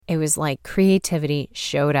It was like creativity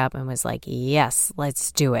showed up and was like, yes,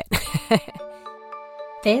 let's do it.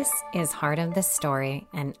 This is Heart of the Story,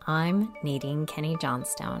 and I'm Nadine Kenny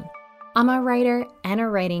Johnstone. I'm a writer and a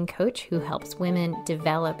writing coach who helps women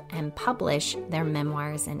develop and publish their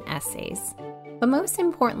memoirs and essays. But most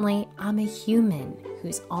importantly, I'm a human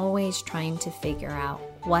who's always trying to figure out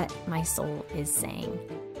what my soul is saying.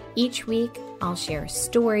 Each week, I'll share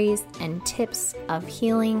stories and tips of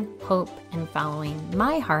healing, hope, and following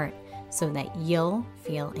my heart so that you'll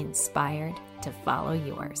feel inspired to follow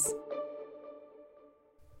yours.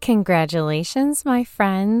 Congratulations, my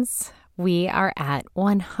friends. We are at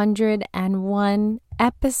 101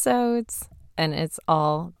 episodes, and it's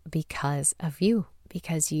all because of you.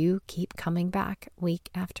 Because you keep coming back week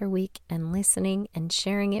after week and listening and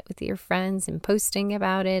sharing it with your friends and posting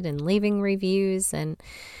about it and leaving reviews. And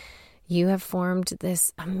you have formed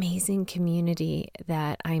this amazing community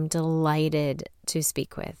that I'm delighted to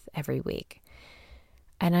speak with every week.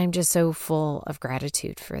 And I'm just so full of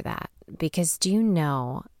gratitude for that. Because do you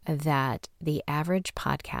know that the average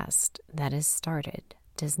podcast that is started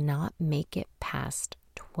does not make it past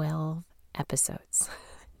 12 episodes?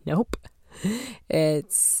 Nope.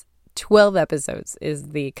 It's 12 episodes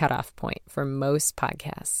is the cutoff point for most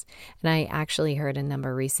podcasts. And I actually heard a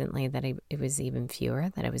number recently that it was even fewer,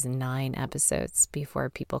 that it was 9 episodes before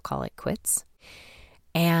people call it quits.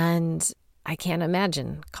 And I can't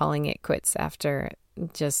imagine calling it quits after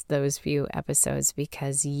just those few episodes,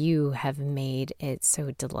 because you have made it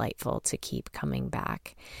so delightful to keep coming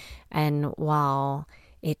back. And while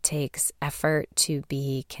it takes effort to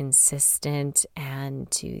be consistent and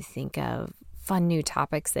to think of fun new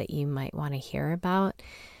topics that you might want to hear about,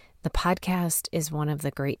 the podcast is one of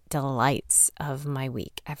the great delights of my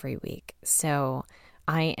week every week. So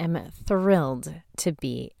I am thrilled to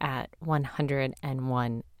be at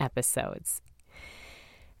 101 episodes.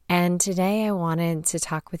 And today I wanted to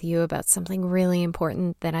talk with you about something really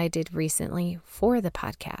important that I did recently for the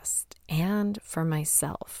podcast and for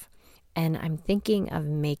myself. And I'm thinking of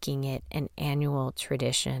making it an annual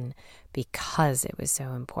tradition because it was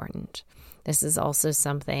so important. This is also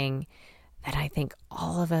something that I think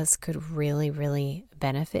all of us could really, really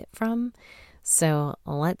benefit from. So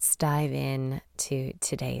let's dive in to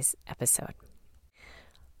today's episode.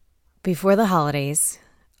 Before the holidays,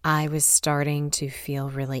 I was starting to feel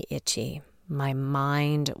really itchy. My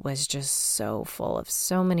mind was just so full of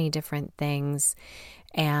so many different things,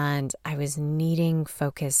 and I was needing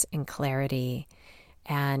focus and clarity.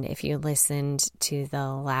 And if you listened to the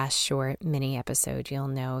last short mini episode, you'll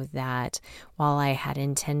know that while I had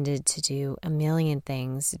intended to do a million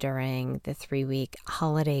things during the 3-week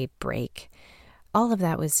holiday break, all of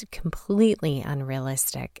that was completely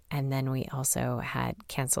unrealistic. And then we also had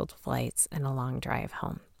canceled flights and a long drive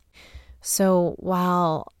home. So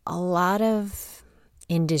while a lot of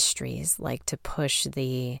industries like to push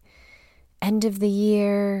the end of the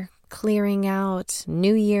year, clearing out,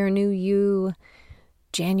 new year, new you,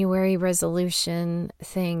 January resolution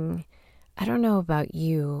thing, I don't know about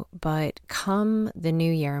you, but come the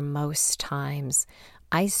new year, most times,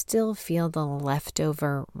 I still feel the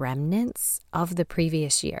leftover remnants of the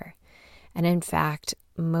previous year. And in fact,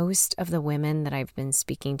 most of the women that I've been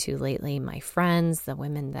speaking to lately, my friends, the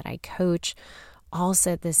women that I coach, all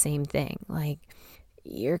said the same thing. Like,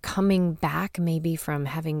 you're coming back maybe from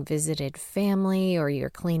having visited family, or you're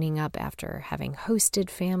cleaning up after having hosted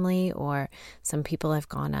family, or some people have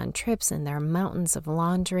gone on trips and there are mountains of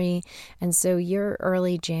laundry. And so your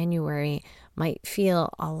early January might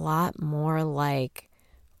feel a lot more like,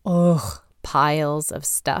 piles of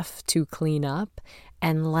stuff to clean up,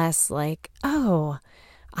 and less like,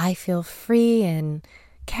 I feel free and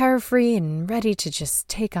carefree and ready to just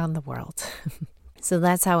take on the world. So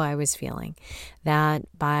that's how I was feeling. That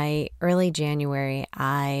by early January,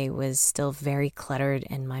 I was still very cluttered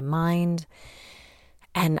in my mind.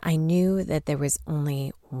 And I knew that there was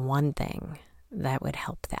only one thing that would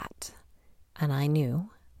help that. And I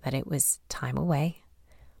knew that it was time away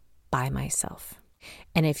by myself.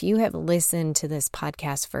 And if you have listened to this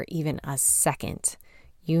podcast for even a second,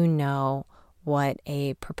 you know what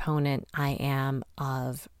a proponent I am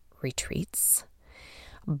of retreats.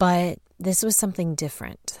 But this was something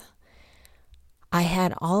different. I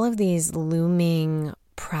had all of these looming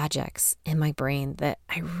projects in my brain that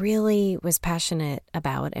I really was passionate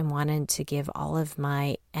about and wanted to give all of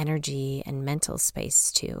my energy and mental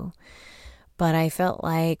space to. But I felt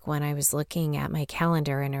like when I was looking at my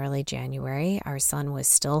calendar in early January, our son was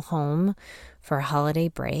still home for a holiday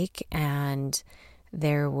break, and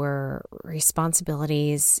there were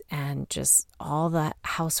responsibilities and just all the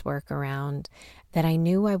housework around. that I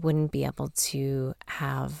knew I wouldn't be able to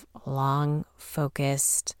have long,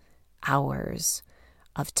 focused hours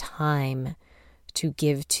of time to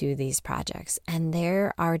give to these projects. And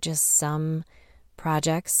there are just some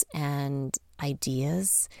projects and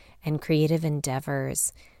ideas and creative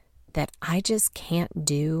endeavors that I just can't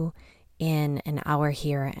do in an hour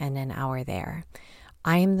here and an hour there.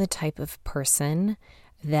 I am the type of person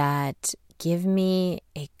that give me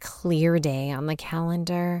a clear day on the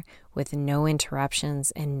calendar with no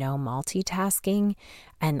interruptions and no multitasking,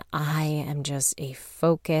 and I am just a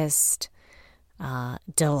focused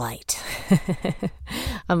delight.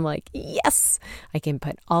 I'm like, yes, I can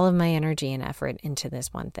put all of my energy and effort into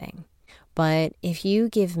this one thing. But if you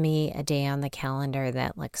give me a day on the calendar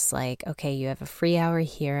that looks like, okay, you have a free hour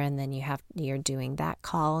here, and then you're doing that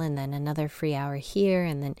call, and then another free hour here,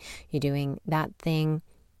 and then you're doing that thing,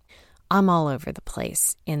 I'm all over the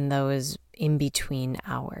place in those in-between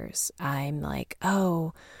hours. I'm like,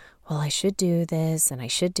 oh, well, I should do this and I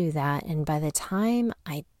should do that. And by the time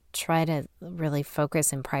I try to really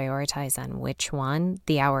focus and prioritize on which one,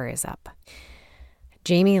 the hour is up.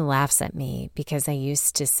 Jamie laughs at me because I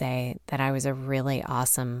used to say that I was a really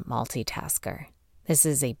awesome multitasker. This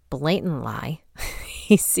is a blatant lie.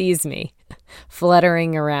 He sees me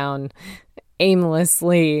fluttering around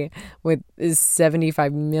aimlessly with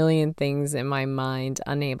 75 million things in my mind,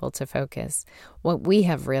 unable to focus. What we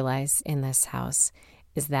have realized in this house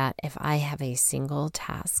is that if I have a single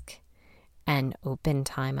task and open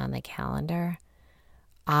time on the calendar,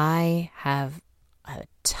 I have a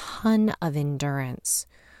ton of endurance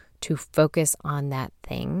to focus on that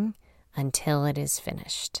thing until it is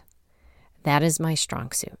finished. That is my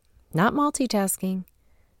strong suit. Not multitasking,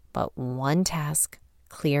 but one task,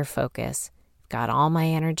 clear focus. Got all my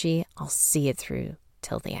energy, I'll see it through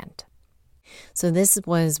till the end. So this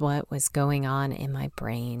was what was going on in my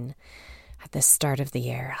brain at the start of the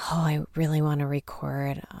year. Oh, I really want to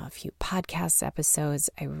record a few podcast episodes.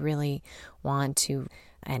 I really want to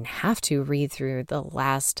and have to read through the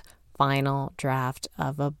last final draft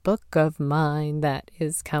of a book of mine that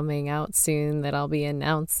is coming out soon, that I'll be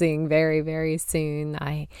announcing very, very soon.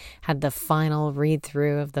 I had the final read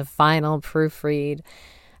through of the final proofread.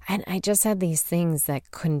 And I just had these things that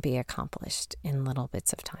couldn't be accomplished in little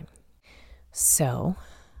bits of time. So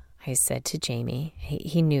I said to Jamie,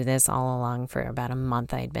 he knew this all along. For about a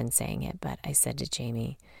month I'd been saying it, but I said to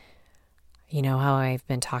Jamie, you know how I've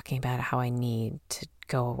been talking about how I need to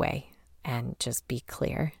go away and just be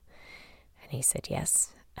clear? And he said,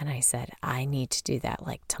 yes. And I said, I need to do that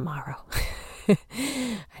like tomorrow.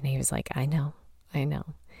 And he was like, I know.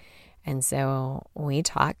 And so we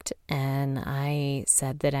talked, and I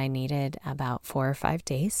said that I needed about 4 or 5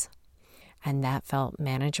 days, and that felt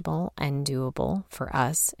manageable and doable for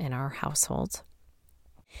us in our household.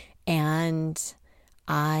 And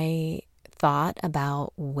I thought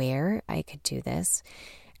about where I could do this,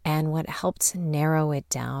 and what helped narrow it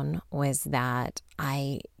down was that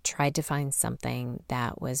I tried to find something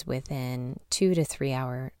that was within 2 to 3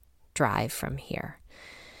 hour drive from here,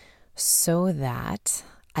 so that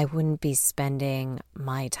I wouldn't be spending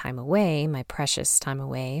my time away, my precious time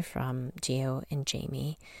away from Gio and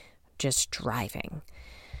Jamie, just driving.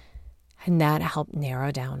 And that helped narrow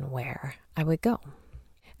down where I would go.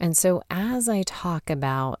 And so as I talk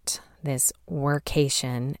about this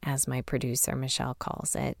workation, as my producer Michelle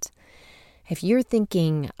calls it, if you're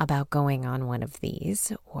thinking about going on one of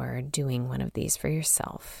these or doing one of these for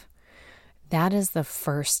yourself, that is the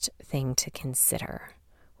first thing to consider,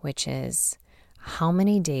 which is, how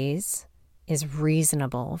many days is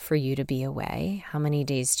reasonable for you to be away? How many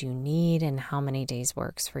days do you need, and how many days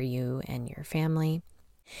works for you and your family?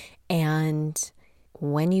 And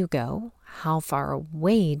when you go, how far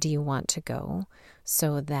away do you want to go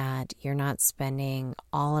so that you're not spending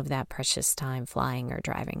all of that precious time flying or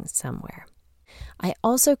driving somewhere? I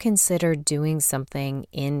also considered doing something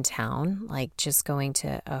in town, like just going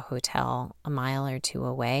to a hotel a mile or two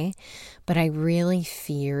away, but I really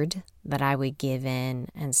feared that I would give in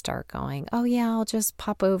and start going, oh yeah, I'll just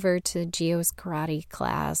pop over to Gio's karate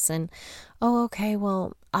class, and oh, okay,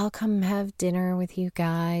 well, I'll come have dinner with you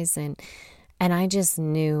guys, and I just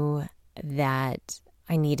knew that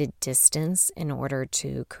I needed distance in order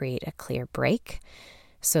to create a clear break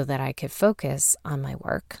so that I could focus on my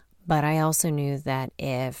work. But I also knew that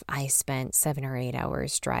if I spent 7 or 8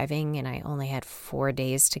 hours driving and I only had 4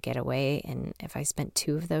 days to get away, and if I spent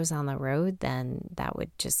 2 of those on the road, then that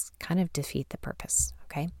would just kind of defeat the purpose,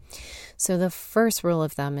 okay? So the first rule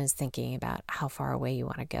of thumb is thinking about how far away you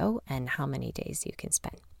want to go and how many days you can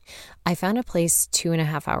spend. I found a place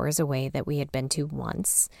 2.5 hours away that we had been to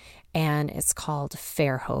once, and it's called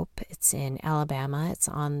Fairhope. It's in Alabama. It's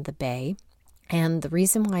on the bay. And the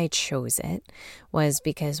reason why I chose it was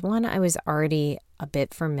because, one, I was already a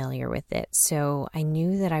bit familiar with it. So I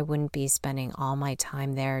knew that I wouldn't be spending all my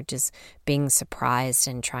time there just being surprised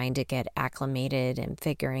and trying to get acclimated and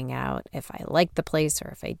figuring out if I liked the place or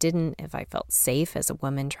if I didn't, if I felt safe as a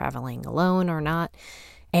woman traveling alone or not.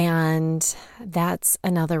 And that's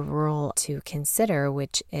another rule to consider,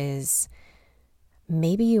 which is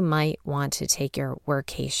maybe you might want to take your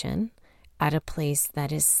workation at a place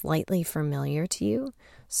that is slightly familiar to you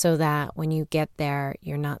so that when you get there,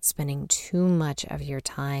 you're not spending too much of your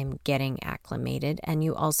time getting acclimated. And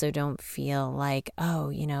you also don't feel like,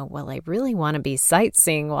 oh, well, I really want to be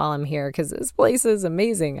sightseeing while I'm here because this place is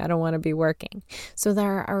amazing. I don't want to be working. So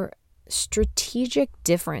there are strategic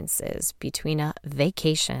differences between a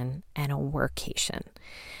vacation and a workation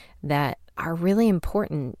that are really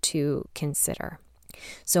important to consider.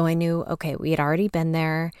 So I knew, okay, we had already been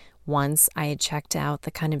there once. I had checked out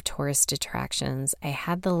the kind of tourist attractions. I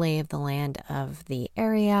had the lay of the land of the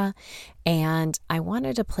area, and I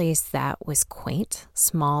wanted a place that was quaint,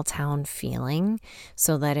 small town feeling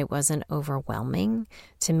so that it wasn't overwhelming.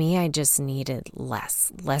 To me, I just needed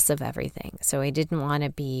less of everything. So I didn't want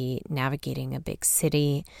to be navigating a big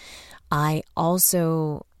city. I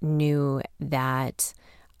also knew that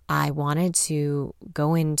I wanted to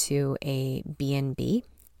go into a B&B,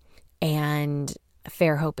 and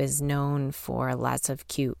Fairhope is known for lots of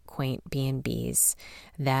cute, quaint B&Bs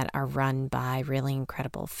that are run by really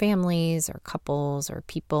incredible families or couples or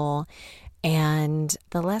people. And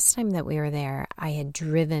the last time that we were there, I had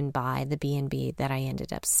driven by the B&B that I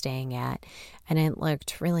ended up staying at, and it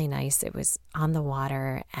looked really nice. It was on the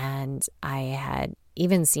water, and I had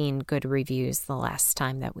even seen good reviews the last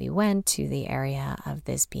time that we went to the area of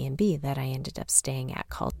this B&B that I ended up staying at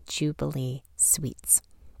called Jubilee Suites.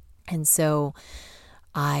 And so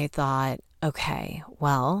I thought, okay,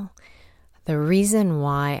 well, the reason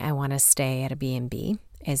why I want to stay at a B&B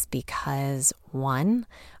is because, one,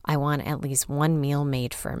 I want at least one meal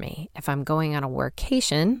made for me. If I'm going on a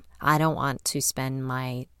workation, I don't want to spend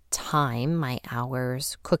my time, my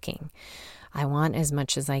hours cooking. I want as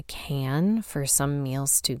much as I can for some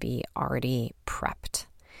meals to be already prepped.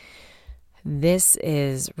 This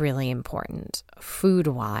is really important.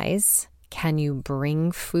 Food-wise, can you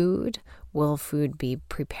bring food? Will food be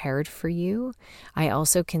prepared for you? I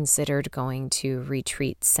also considered going to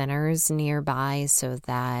retreat centers nearby so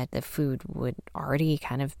that the food would already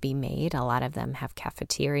kind of be made. A lot of them have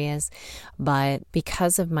cafeterias, but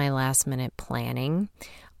because of my last minute planning,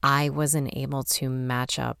 I wasn't able to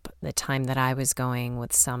match up the time that I was going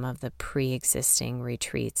with some of the pre-existing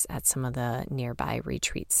retreats at some of the nearby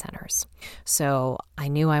retreat centers. So I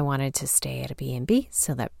knew I wanted to stay at a B&B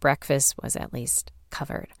so that breakfast was at least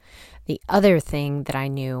covered. The other thing that I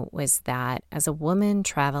knew was that as a woman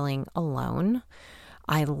traveling alone,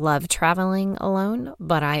 I love traveling alone,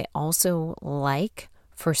 but I also like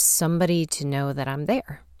for somebody to know that I'm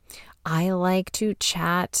there. I like to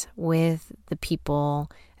chat with the people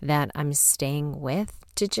that I'm staying with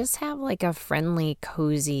to just have like a friendly,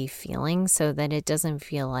 cozy feeling so that it doesn't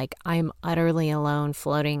feel like I'm utterly alone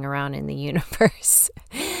floating around in the universe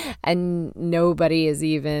and nobody is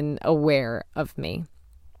even aware of me.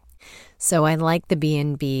 So I like the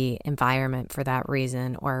B&B environment for that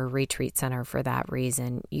reason, or a retreat center for that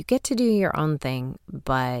reason. You get to do your own thing,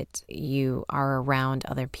 but you are around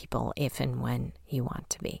other people if and when you want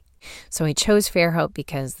to be. So I chose Fairhope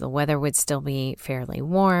because the weather would still be fairly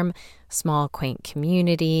warm, small, quaint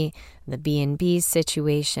community, the B&B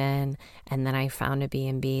situation, and then I found a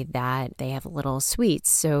B&B that they have little suites.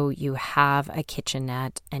 So you have a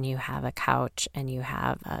kitchenette and you have a couch and you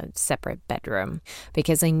have a separate bedroom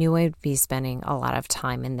because I knew I'd be spending a lot of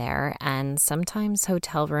time in there. And sometimes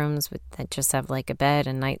hotel rooms that just have like a bed,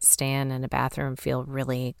 a nightstand, and a bathroom feel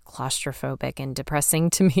really claustrophobic and depressing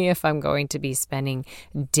to me if I'm going to be spending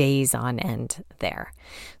days on end there.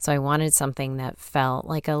 So I wanted something that felt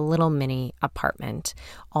like a little mini apartment.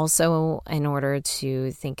 Also, in order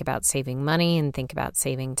to think about saving money and think about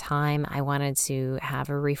saving time, I wanted to have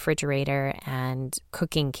a refrigerator and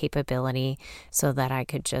cooking capability so that I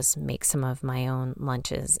could just make some of my own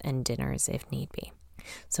lunches and dinners if need be.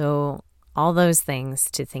 So all those things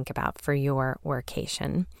to think about for your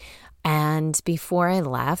workation. And before I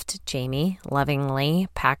left, Jamie lovingly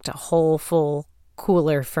packed a whole full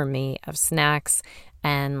cooler for me of snacks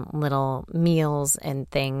and little meals and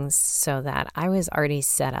things so that I was already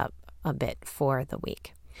set up a bit for the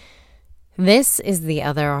week. This is the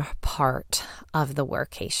other part of the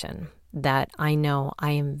workation that I know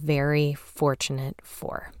I am very fortunate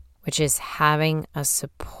for. which is having a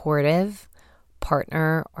supportive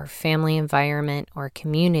partner or family environment or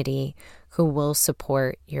community who will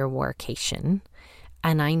support your workation.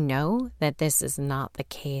 And I know that this is not the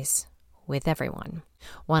case with everyone.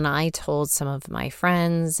 When I told some of my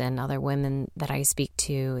friends and other women that I speak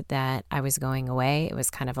to that I was going away, it was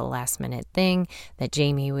kind of a last minute thing, that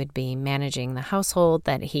Jamie would be managing the household,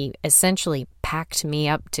 that he essentially packed me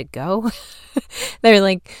up to go. They're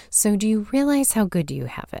like, so do you realize how good you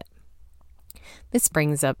have it? This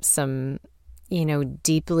brings up some,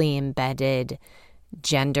 deeply embedded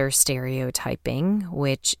gender stereotyping,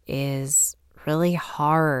 which is really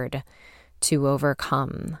hard to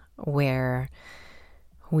overcome, where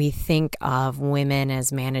we think of women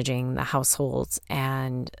as managing the households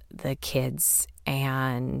and the kids.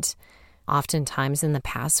 And oftentimes in the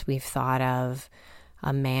past, we've thought of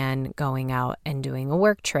a man going out and doing a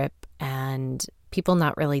work trip and people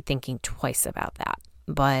not really thinking twice about that.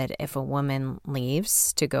 But if a woman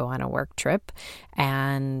leaves to go on a work trip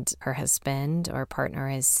and her husband or partner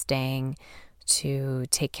is staying to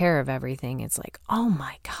take care of everything, it's like, oh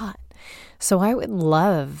my God. So I would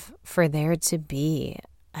love for there to be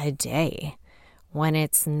a day when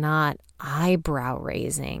it's not eyebrow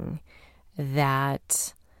raising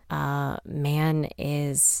that a man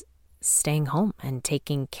is staying home and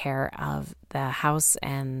taking care of the house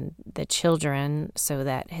and the children so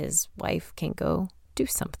that his wife can go do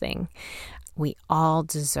something. We all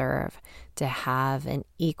deserve to have an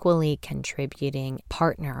equally contributing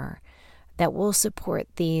partner that will support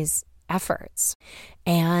these efforts.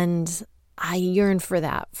 And I yearn for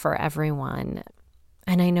that for everyone.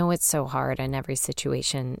 And I know it's so hard and every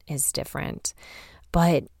situation is different.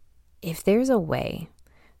 But if there's a way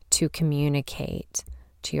to communicate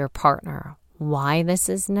to your partner why this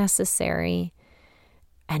is necessary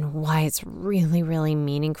and why it's really, really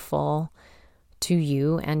meaningful to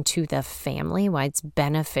you and to the family, why it's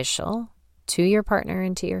beneficial to your partner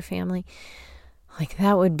and to your family, like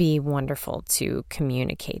that would be wonderful to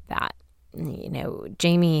communicate that.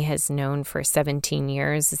 Jamie has known for 17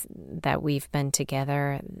 years that we've been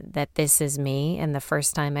together that this is me. And the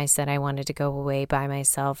first time I said I wanted to go away by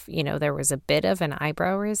myself, there was a bit of an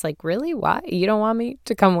eyebrow raise, like, really? Why? You don't want me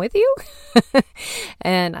to come with you?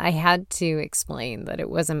 And I had to explain that it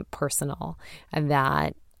wasn't personal,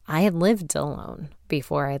 that I had lived alone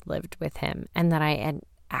before I'd lived with him, and that I had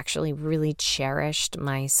actually really cherished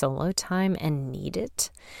my solo time and need it.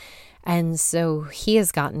 And so he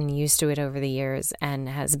has gotten used to it over the years and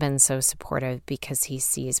has been so supportive because he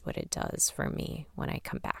sees what it does for me when I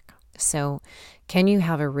come back. So can you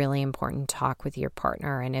have a really important talk with your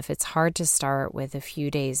partner? And if it's hard to start with a few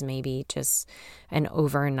days, maybe just an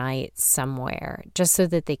overnight somewhere, just so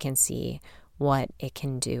that they can see what it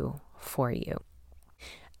can do for you.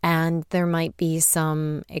 And there might be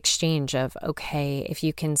some exchange of, okay, if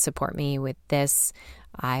you can support me with this,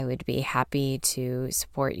 I would be happy to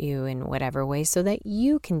support you in whatever way so that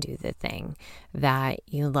you can do the thing that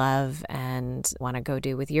you love and want to go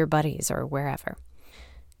do with your buddies or wherever.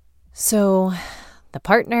 So the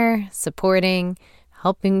partner supporting,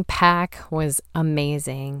 helping pack was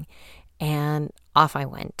amazing. And off I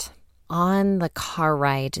went. On the car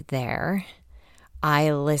ride there,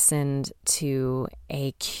 I listened to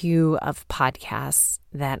a queue of podcasts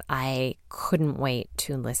that I couldn't wait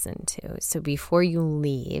to listen to. So before you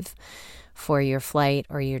leave for your flight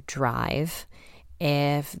or your drive,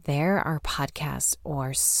 if there are podcasts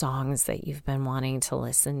or songs that you've been wanting to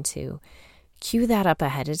listen to, cue that up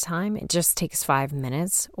ahead of time. It just takes 5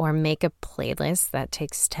 minutes, or make a playlist that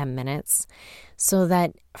takes 10 minutes so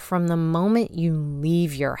that from the moment you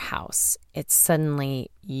leave your house, it's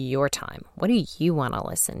suddenly your time. What do you want to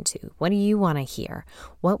listen to? What do you want to hear?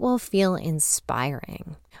 What will feel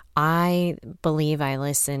inspiring? I believe I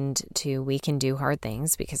listened to We Can Do Hard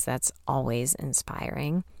Things because that's always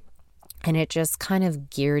inspiring. And it just kind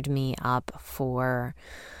of geared me up for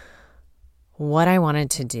what I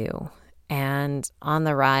wanted to do. And on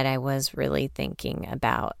the ride, I was really thinking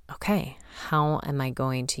about, okay, how am I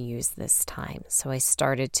going to use this time? So I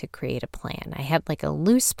started to create a plan. I had like a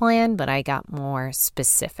loose plan, but I got more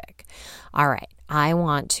specific. All right, I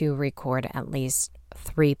want to record at least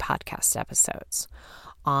 3 podcast episodes.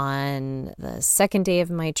 On the second day of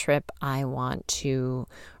my trip, I want to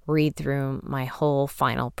read through my whole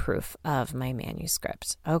final proof of my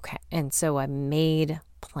manuscript. Okay, and so I made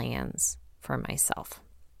plans for myself.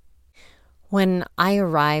 When I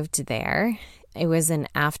arrived there, it was an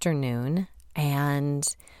afternoon, and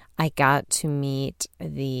I got to meet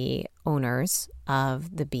the owners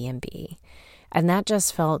of the B&B. And that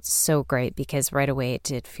just felt so great because right away it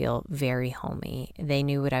did feel very homey. They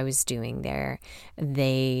knew what I was doing there.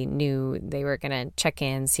 They knew they were going to check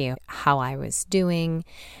in, see how I was doing.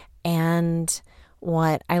 And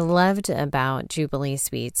what I loved about Jubilee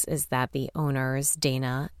Sweets is that the owners,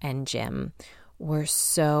 Dana and Jim, were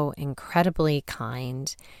so incredibly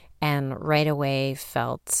kind and right away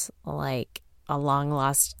felt like a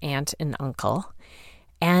long-lost aunt and uncle.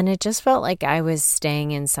 And it just felt like I was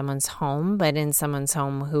staying in someone's home, but in someone's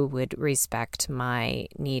home who would respect my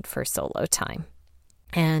need for solo time.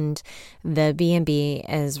 And the B&B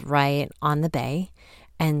is right on the bay.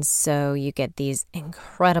 And so you get these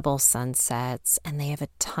incredible sunsets, and they have a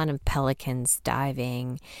ton of pelicans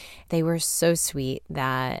diving. They were so sweet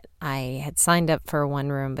that I had signed up for one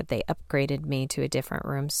room, but they upgraded me to a different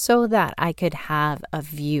room so that I could have a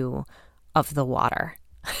view of the water.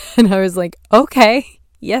 And I was like, okay,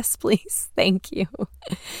 yes, please. Thank you.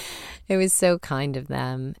 It was so kind of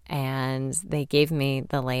them. And they gave me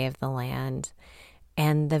the lay of the land.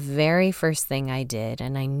 And the very first thing I did,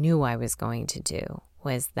 and I knew I was going to do,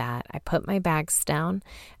 was that I put my bags down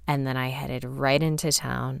and then I headed right into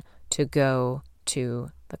town to go to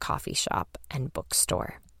the coffee shop and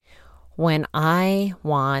bookstore. When I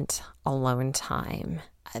want alone time,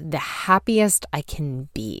 the happiest I can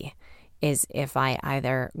be is if I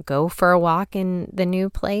either go for a walk in the new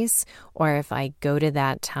place or if I go to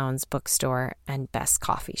that town's bookstore and best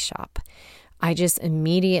coffee shop. I just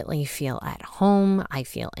immediately feel at home. I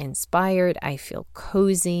feel inspired. I feel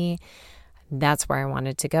cozy. That's where I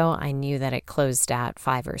wanted to go. I knew that it closed at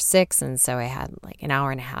 5 or 6, and so I had like an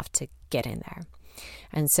hour and a half to get in there.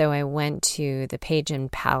 And so I went to the Page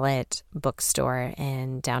and Palette bookstore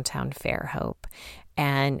in downtown Fairhope,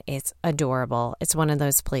 and it's adorable. It's one of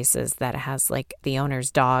those places that has like the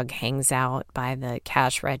owner's dog hangs out by the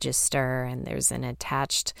cash register, and there's an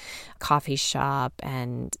attached coffee shop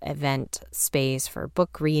and event space for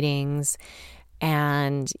book readings.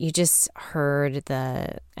 And you just heard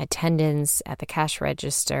the attendants at the cash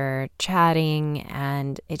register chatting,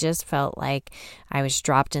 and it just felt like I was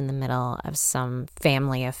dropped in the middle of some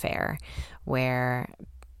family affair where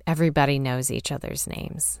everybody knows each other's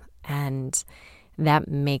names. And that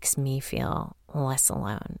makes me feel less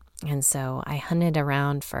alone. And so I hunted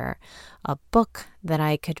around for a book that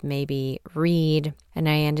I could maybe read, and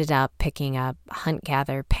I ended up picking up Hunt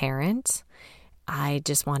Gather Parent. I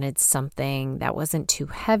just wanted something that wasn't too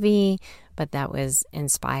heavy, but that was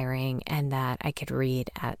inspiring and that I could read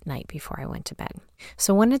at night before I went to bed.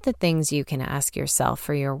 So one of the things you can ask yourself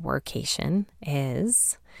for your workation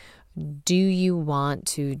is, do you want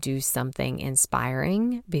to do something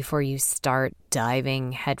inspiring before you start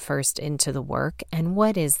diving headfirst into the work? And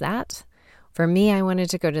what is that? For me, I wanted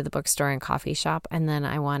to go to the bookstore and coffee shop, and then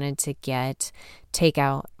I wanted to get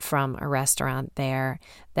takeout from a restaurant there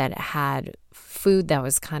that had food that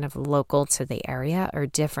was kind of local to the area or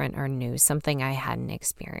different or new, something I hadn't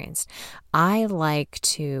experienced. I like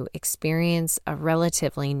to experience a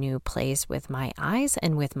relatively new place with my eyes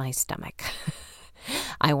and with my stomach.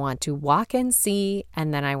 I want to walk and see,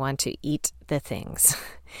 and then I want to eat the things.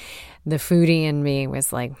 The foodie in me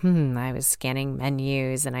was like, I was scanning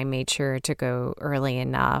menus and I made sure to go early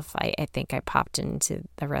enough. I think I popped into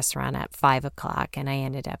the restaurant at 5 o'clock and I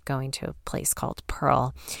ended up going to a place called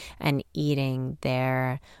Pearl and eating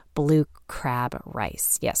their blue crab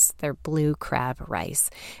rice. Yes, their blue crab rice.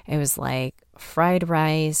 It was like fried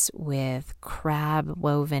rice with crab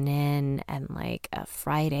woven in and like a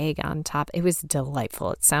fried egg on top. It was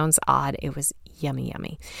delightful. It sounds odd. It was yummy,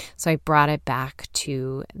 yummy. So I brought it back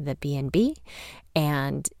to the B&B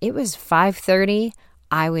and it was 5:30.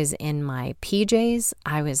 I was in my PJs.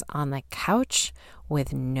 I was on the couch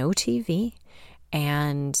with no TV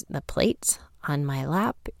and the plate on my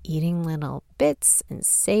lap, eating little bits and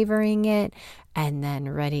savoring it, and then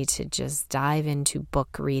ready to just dive into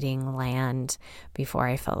book reading land before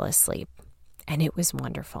I fell asleep. And it was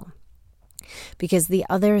wonderful. Because the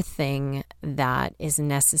other thing that is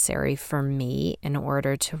necessary for me in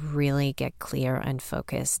order to really get clear and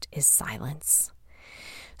focused is silence.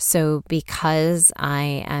 So because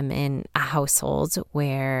I am in a household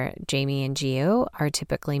where Jamie and Gio are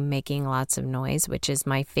typically making lots of noise, which is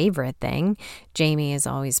my favorite thing. Jamie is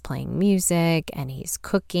always playing music and he's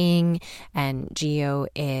cooking, and Gio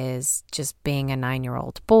is just being a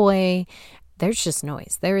 9-year-old boy. There's just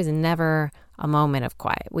noise. There is never a moment of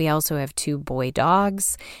quiet. We also have 2 boy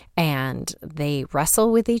dogs and they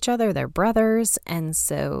wrestle with each other. They're brothers. And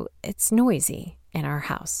so it's noisy in our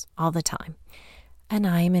house all the time. And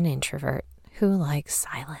I'm an introvert who likes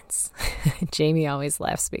silence. Jamie always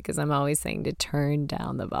laughs because I'm always saying to turn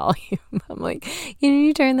down the volume. I'm like, can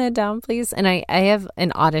you turn that down, please? And I have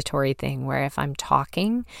an auditory thing where if I'm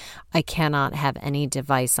talking, I cannot have any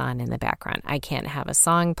device on in the background. I can't have a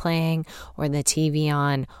song playing or the TV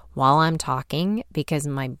on while I'm talking because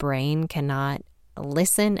my brain cannot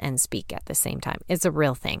listen and speak at the same time. It's a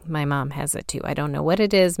real thing. My mom has it too. I don't know what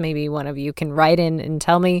it is. Maybe one of you can write in and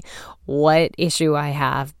tell me what issue I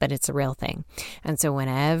have, but it's a real thing. And so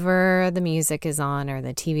whenever the music is on or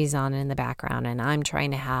the TV's on in the background and I'm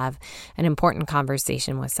trying to have an important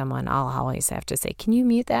conversation with someone, I'll always have to say, can you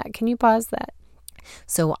mute that? Can you pause that?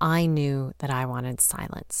 So I knew that I wanted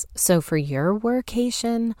silence. So for your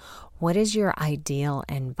workation, what is your ideal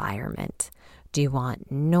environment? Do you want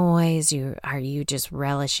noise? Are you just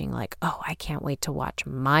relishing like, oh, I can't wait to watch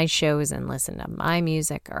my shows and listen to my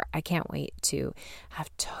music, or I can't wait to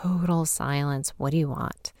have total silence? What do you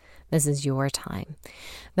want? This is your time.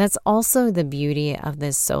 That's also the beauty of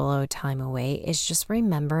this solo time away, is just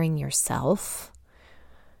remembering yourself,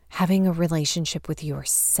 having a relationship with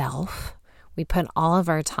yourself. We put all of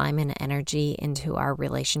our time and energy into our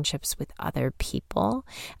relationships with other people,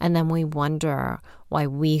 and then we wonder why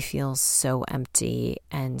we feel so empty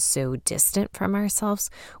and so distant from ourselves.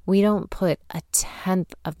 We don't put a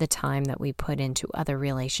tenth of the time that we put into other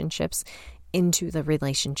relationships into the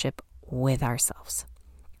relationship with ourselves.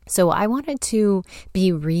 So I wanted to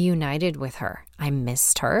be reunited with her. I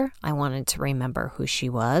missed her. I wanted to remember who she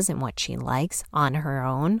was and what she likes on her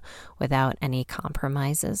own without any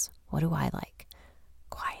compromises. What do I like?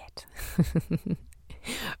 Quiet.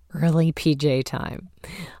 Early PJ time.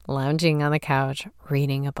 Lounging on the couch,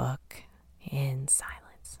 reading a book in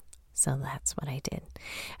silence. So that's what I did.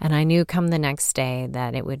 And I knew come the next day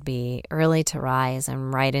that it would be early to rise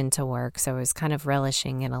and right into work. So I was kind of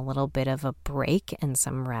relishing in a little bit of a break and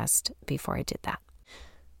some rest before I did that.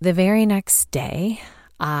 The very next day,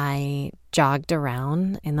 I jogged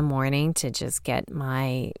around in the morning to just get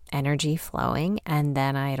my energy flowing. And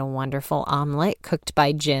then I had a wonderful omelet cooked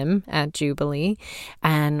by Jim at Jubilee.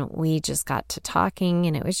 And we just got to talking,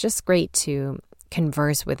 and it was just great to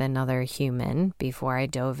converse with another human before I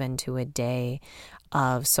dove into a day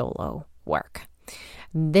of solo work.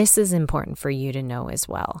 This is important for you to know as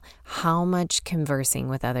well. How much conversing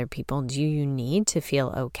with other people do you need to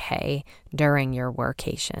feel okay during your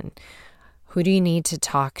workation? Who do you need to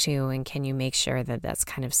talk to, and can you make sure that that's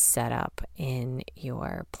kind of set up in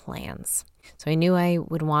your plans? So I knew I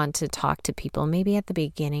would want to talk to people maybe at the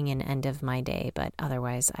beginning and end of my day, but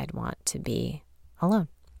otherwise I'd want to be alone.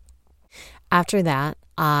 After that,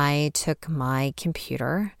 I took my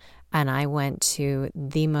computer and I went to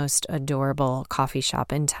the most adorable coffee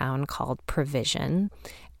shop in town called Provision.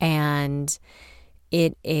 And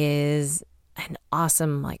it is an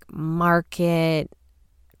awesome market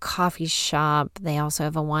coffee shop. They also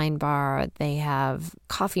have a wine bar. They have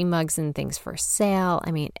coffee mugs and things for sale.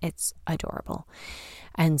 I mean, it's adorable.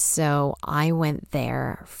 And so I went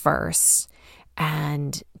there first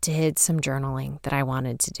and did some journaling that I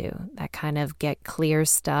wanted to do, that kind of get clear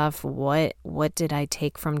stuff. What did I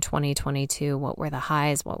take from 2022? What were the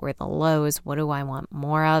highs? What were the lows? What do I want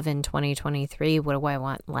more of in 2023? What do I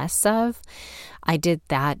want less of? I did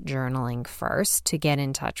that journaling first to get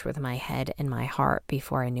in touch with my head and my heart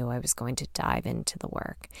before I knew I was going to dive into the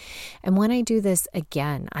work. And when I do this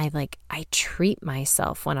again, I treat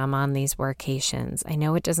myself when I'm on these workations. I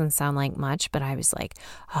know it doesn't sound like much, but I was like,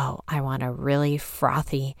 oh, I want a really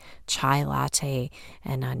frothy chai latte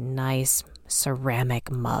and a nice ceramic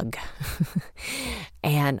mug.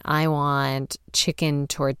 And I want chicken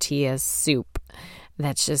tortilla soup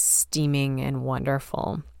that's just steaming and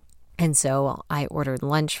wonderful. And so I ordered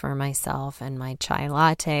lunch for myself and my chai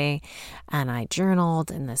latte, and I journaled,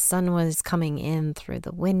 and the sun was coming in through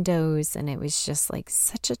the windows, and it was just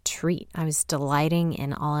such a treat. I was delighting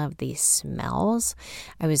in all of these smells.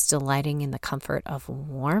 I was delighting in the comfort of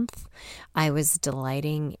warmth. I was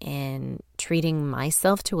delighting in treating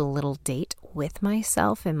myself to a little date with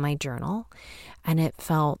myself in my journal, and it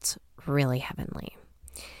felt really heavenly.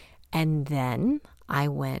 And then I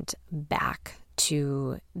went back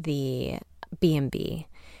to the B&B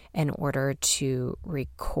in order to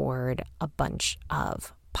record a bunch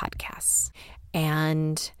of podcasts.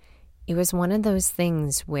 And it was one of those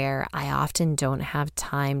things where I often don't have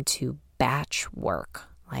time to batch work.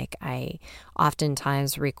 I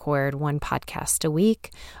oftentimes record one podcast a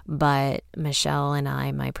week, but Michelle and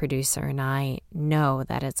I, my producer, and I know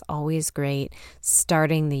that it's always great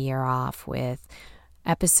starting the year off with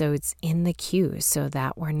episodes in the queue so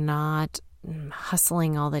that we're not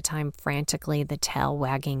hustling all the time, frantically, the tail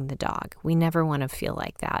wagging the dog. We never want to feel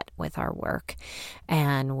like that with our work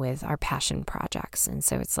and with our passion projects. And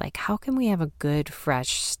so it's like, how can we have a good,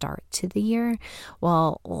 fresh start to the year?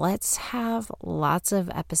 Well, let's have lots of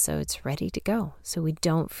episodes ready to go so we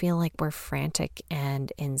don't feel like we're frantic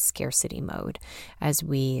and in scarcity mode as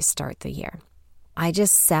we start the year. I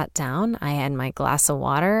just sat down. I had my glass of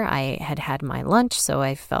water. I had had my lunch, so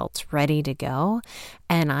I felt ready to go.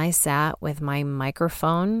 And I sat with my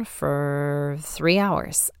microphone for 3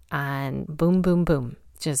 hours and boom, boom, boom.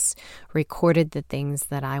 Just recorded the things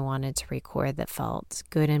that I wanted to record that felt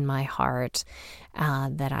good in my heart,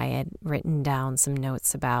 that I had written down some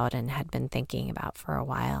notes about and had been thinking about for a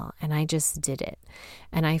while. And I just did it.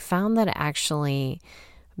 And I found that actually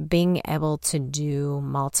being able to do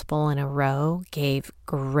multiple in a row gave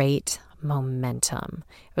great momentum.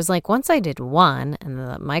 It was like once I did one and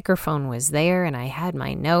the microphone was there and I had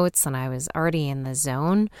my notes and I was already in the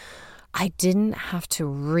zone, I didn't have to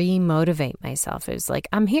re-motivate myself. It was like,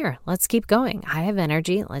 I'm here. Let's keep going. I have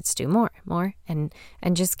energy. Let's do more, and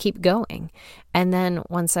just keep going. And then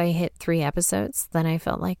once I hit 3 episodes, then I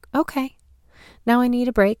felt like, okay, now I need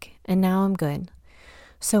a break and now I'm good.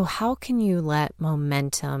 So how can you let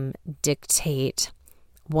momentum dictate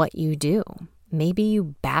what you do? Maybe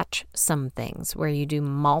you batch some things where you do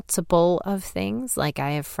multiple of things. Like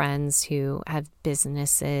I have friends who have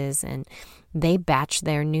businesses and they batch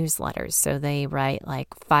their newsletters. So they write like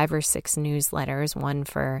 5 or 6 newsletters, one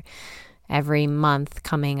for every month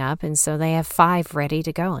coming up. And so they have 5 ready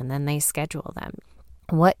to go and then they schedule them.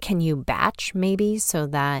 What can you batch maybe so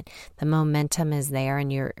that the momentum is there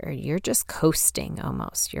and you're just coasting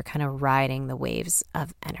almost. You're kind of riding the waves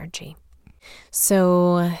of energy.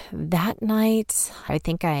 So that night, I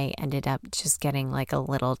think I ended up just getting like a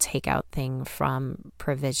little takeout thing from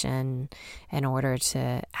Provision in order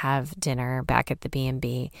to have dinner back at the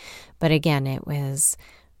B&B. But again, it was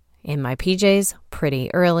in my PJs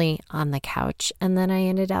pretty early on the couch. And then I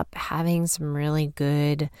ended up having some really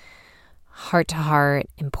good heart-to-heart,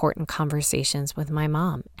 important conversations with my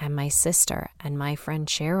mom and my sister and my friend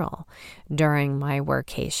Cheryl during my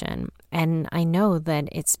workation. And I know that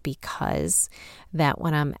it's because that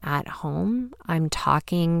when I'm at home, I'm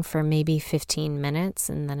talking for maybe 15 minutes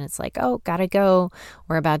and then it's like, oh, gotta go.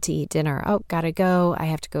 We're about to eat dinner. Oh, gotta go. I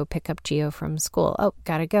have to go pick up Gio from school. Oh,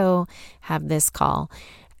 gotta go. Have this call.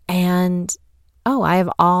 And I have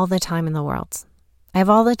all the time in the world. I have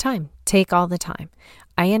all the time. Take all the time.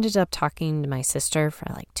 I ended up talking to my sister for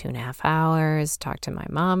like 2.5 hours, talked to my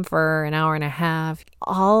mom for an hour and a half.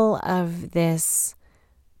 All of this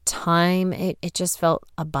time, it just felt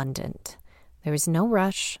abundant. There was no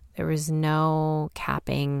rush. There was no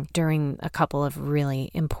capping during a couple of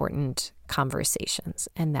really important conversations,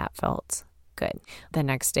 and that felt good. The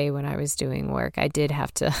next day when I was doing work, I did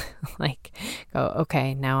have to go,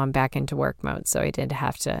 okay, now I'm back into work mode. So I did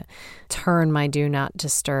have to turn my do not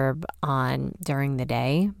disturb on during the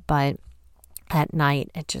day, but at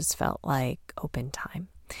night it just felt like open time.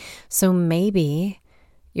 So maybe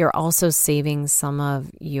you're also saving some of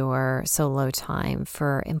your solo time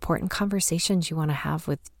for important conversations you want to have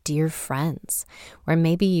with dear friends, where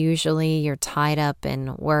maybe usually you're tied up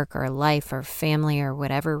in work or life or family or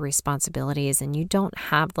whatever responsibilities, and you don't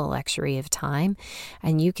have the luxury of time.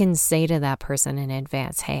 And you can say to that person in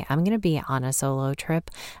advance, hey, I'm going to be on a solo trip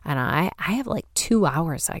and I have like 2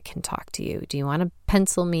 hours I can talk to you. Do you want to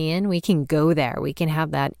pencil me in? We can go there. We can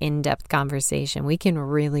have that in-depth conversation. We can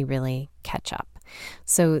really, really catch up.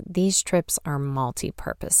 So these trips are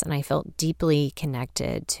multi-purpose, and I felt deeply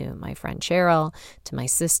connected to my friend Cheryl, to my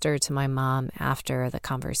sister, to my mom after the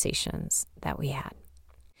conversations that we had.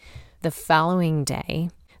 The following day,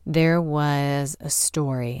 there was a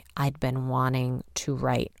story I'd been wanting to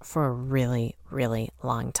write for a really, really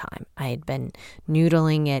long time. I had been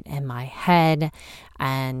noodling it in my head,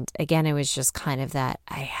 and again, it was just kind of that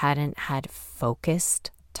I hadn't had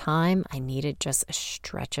focused time. I needed just a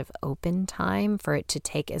stretch of open time for it to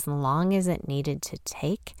take as long as it needed to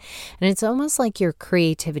take. And it's almost like your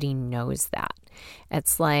creativity knows that.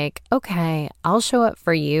 It's like, okay, I'll show up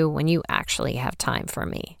for you when you actually have time for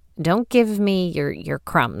me. Don't give me your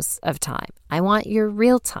crumbs of time. I want your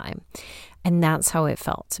real time. And that's how it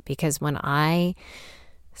felt, because when I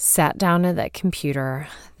sat down at that computer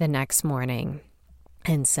the next morning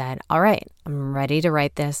and said, all right, I'm ready to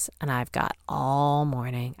write this, and I've got all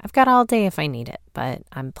morning. I've got all day if I need it, but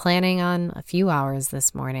I'm planning on a few hours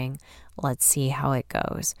this morning. Let's see how it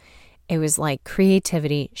goes. It was like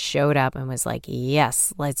creativity showed up and was like,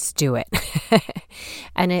 yes, let's do it.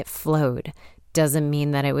 And it flowed Doesn't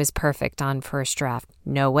mean that it was perfect on first draft.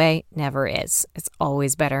 No way, never is. It's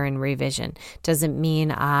always better in revision. Doesn't mean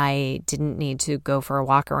I didn't need to go for a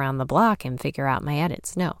walk around the block and figure out my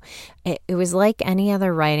edits. No, it was like any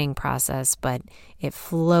other writing process, but it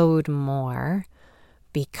flowed more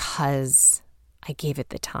because I gave it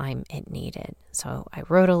the time it needed. So I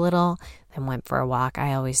wrote a little, then went for a walk.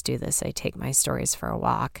 I always do this. I take my stories for a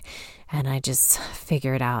walk, and I just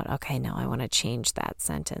figured out, okay, no, I want to change that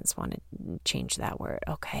sentence, want to change that word.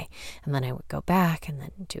 Okay. And then I would go back and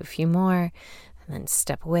then do a few more and then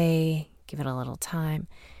step away, give it a little time.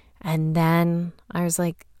 And then I was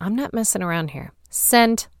like, I'm not messing around here.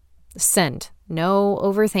 Send. No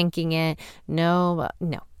overthinking it. No,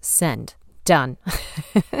 send. Done.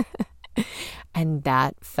 And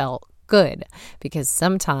that felt good because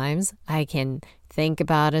sometimes I can think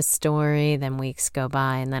about a story, then weeks go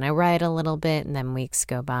by, and then I write a little bit, and then weeks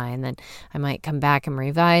go by, and then I might come back and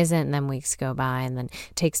revise it, and then weeks go by, and then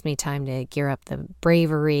it takes me time to gear up the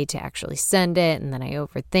bravery to actually send it, and then I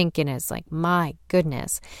overthink it, and it's like, my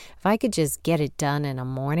goodness, if I could just get it done in a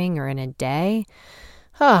morning or in a day,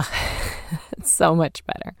 it's so much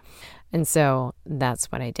better. And so that's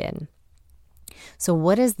what I did. So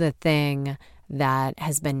what is the thing that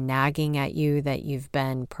has been nagging at you, that you've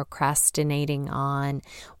been procrastinating on?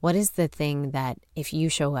 What is the thing that if you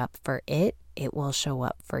show up for it, it will show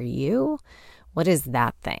up for you? What is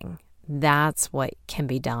that thing? That's what can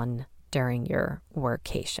be done during your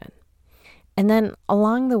workation. And then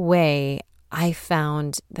along the way, I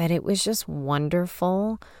found that it was just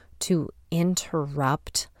wonderful to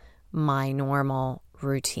interrupt my normal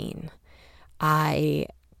routine. I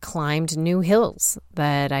climbed new hills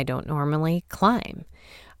that I don't normally climb.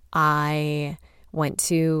 I went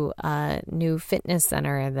to a new fitness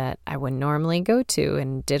center that I wouldn't normally go to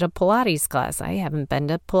and did a Pilates class. I haven't been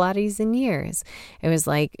to Pilates in years. It was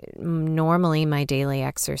like normally my daily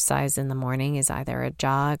exercise in the morning is either a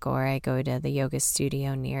jog or I go to the yoga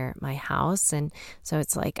studio near my house. And so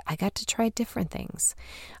it's like I got to try different things.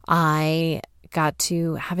 I got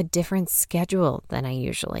to have a different schedule than I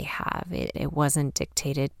usually have. It wasn't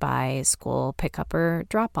dictated by school pickup or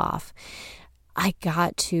drop off. I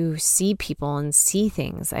got to see people and see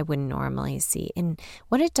things I wouldn't normally see. And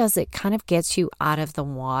what it does, it kind of gets you out of the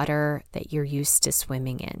water that you're used to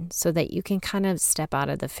swimming in so that you can kind of step out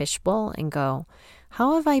of the fishbowl and go,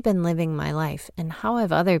 how have I been living my life? And how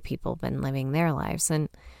have other people been living their lives? And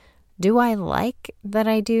do I like that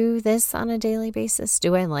I do this on a daily basis?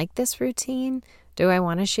 Do I like this routine? Do I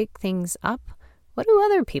want to shake things up? What do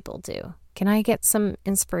other people do? Can I get some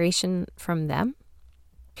inspiration from them?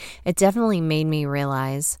 It definitely made me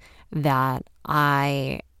realize that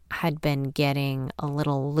I had been getting a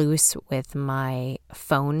little loose with my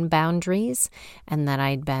phone boundaries and that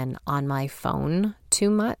I'd been on my phone too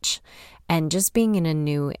much. And just being in a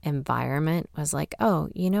new environment was like, oh,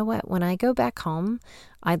 you know what? When I go back home,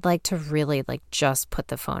 I'd like to really just put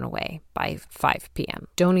the phone away by 5 p.m.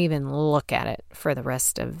 Don't even look at it for the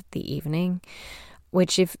rest of the evening,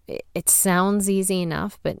 which if it sounds easy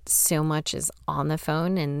enough, but so much is on the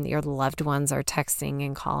phone and your loved ones are texting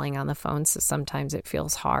and calling on the phone. So sometimes it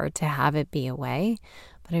feels hard to have it be away.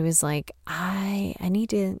 But it was like, I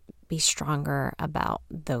need to be stronger about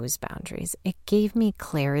those boundaries. It gave me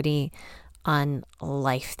clarity on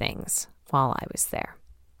life things while I was there.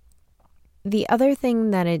 The other thing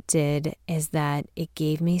that it did is that it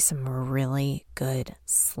gave me some really good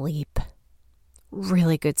sleep.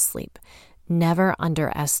 Really good sleep. Never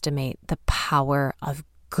underestimate the power of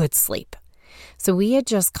good sleep. So we had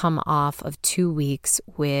just come off of 2 weeks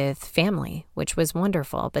with family, which was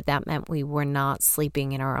wonderful, but that meant we were not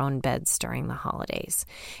sleeping in our own beds during the holidays.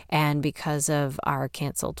 And because of our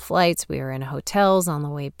canceled flights, we were in hotels on the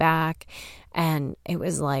way back. And it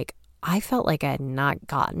was like, I felt like I had not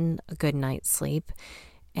gotten a good night's sleep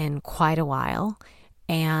in quite a while.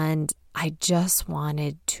 And I just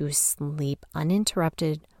wanted to sleep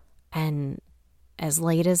uninterrupted and as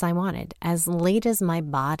late as I wanted, as late as my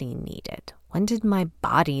body needed. When did my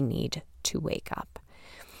body need to wake up?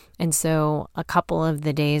 And so a couple of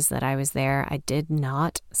the days that I was there, I did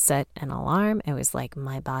not set an alarm. It was like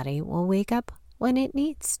my body will wake up when it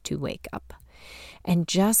needs to wake up. And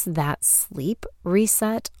just that sleep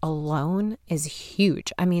reset alone is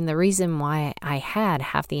huge. I mean, the reason why I had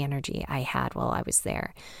half the energy I had while I was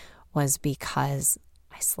there was because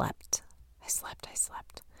I slept,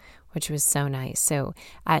 which was so nice. So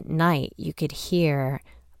at night, you could hear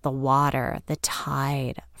the water, the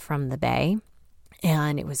tide from the bay.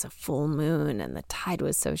 And it was a full moon and the tide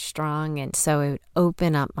was so strong. And so it would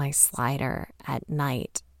open up my slider at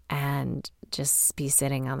night and just be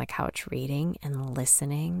sitting on the couch reading and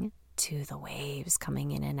listening to the waves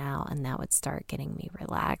coming in and out, and that would start getting me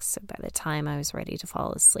relaxed. So by the time I was ready to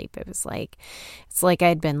fall asleep, it's like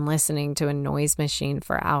I'd been listening to a noise machine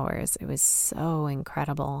for hours. It was so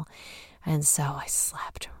incredible. And so I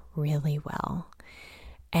slept really well.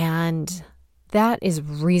 And that is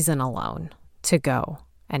reason alone to go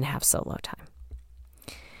and have solo time.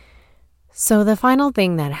 So the final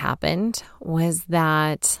thing that happened was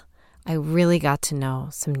that I really got to know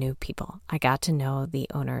some new people. I got to know the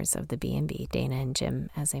owners of the B&B, Dana and Jim,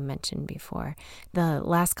 as I mentioned before. The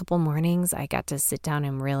last couple mornings, I got to sit down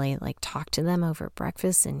and really talk to them over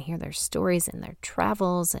breakfast and hear their stories and their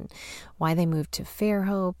travels and why they moved to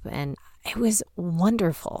Fairhope. And it was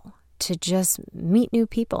wonderful to just meet new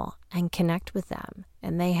people and connect with them.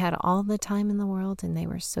 And they had all the time in the world, and they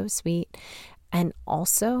were so sweet. And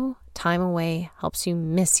also, time away helps you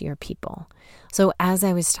miss your people. So as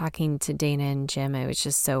I was talking to Dana and Jim, it was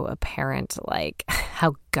just so apparent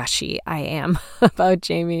how gushy I am about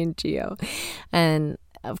Jamie and Gio. And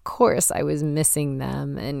of course, I was missing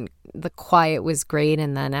them, and the quiet was great.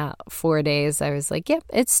 And then at 4 days, I was like, yep,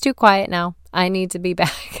 it's too quiet now. I need to be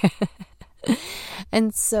back.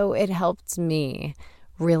 And so it helped me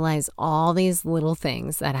realize all these little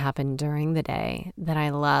things that happen during the day that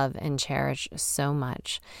I love and cherish so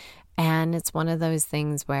much. And it's one of those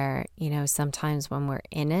things where, sometimes when we're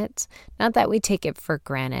in it, not that we take it for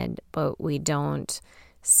granted, but we don't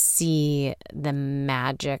see the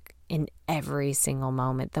magic in every single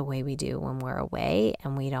moment the way we do when we're away,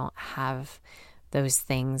 and we don't have those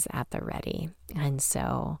things at the ready. And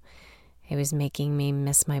so it was making me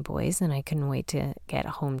miss my boys, and I couldn't wait to get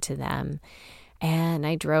home to them. And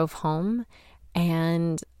I drove home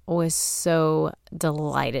and was so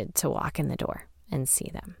delighted to walk in the door and see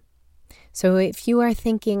them. So if you are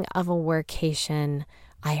thinking of a workation,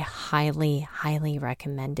 I highly, highly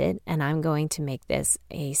recommend it. And I'm going to make this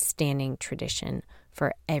a standing tradition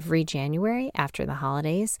for every January after the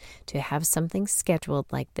holidays to have something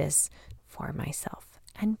scheduled like this for myself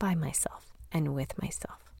and by myself and with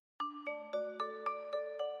myself.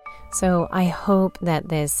 So I hope that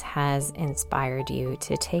this has inspired you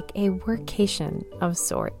to take a workation of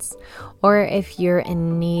sorts, or if you're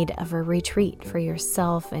in need of a retreat for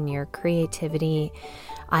yourself and your creativity,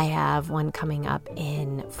 I have one coming up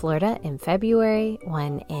in Florida in February,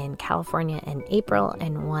 one in California in April,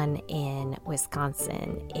 and one in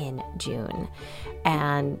Wisconsin in June.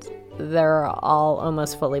 And they're all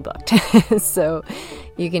almost fully booked. So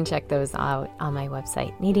you can check those out on my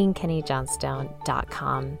website,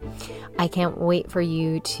 meetingkennyjohnstone.com. I can't wait for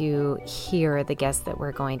you to hear the guests that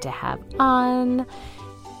we're going to have on.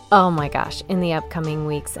 Oh my gosh, in the upcoming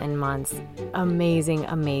weeks and months, amazing,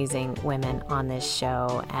 amazing women on this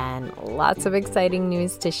show, and lots of exciting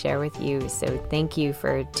news to share with you. So thank you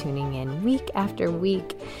for tuning in week after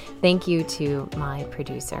week. Thank you to my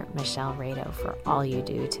producer, Michelle Rado, for all you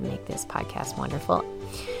do to make this podcast wonderful.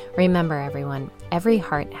 Remember, everyone, every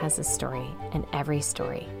heart has a story, and every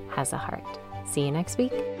story has a heart. See you next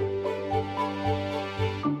week.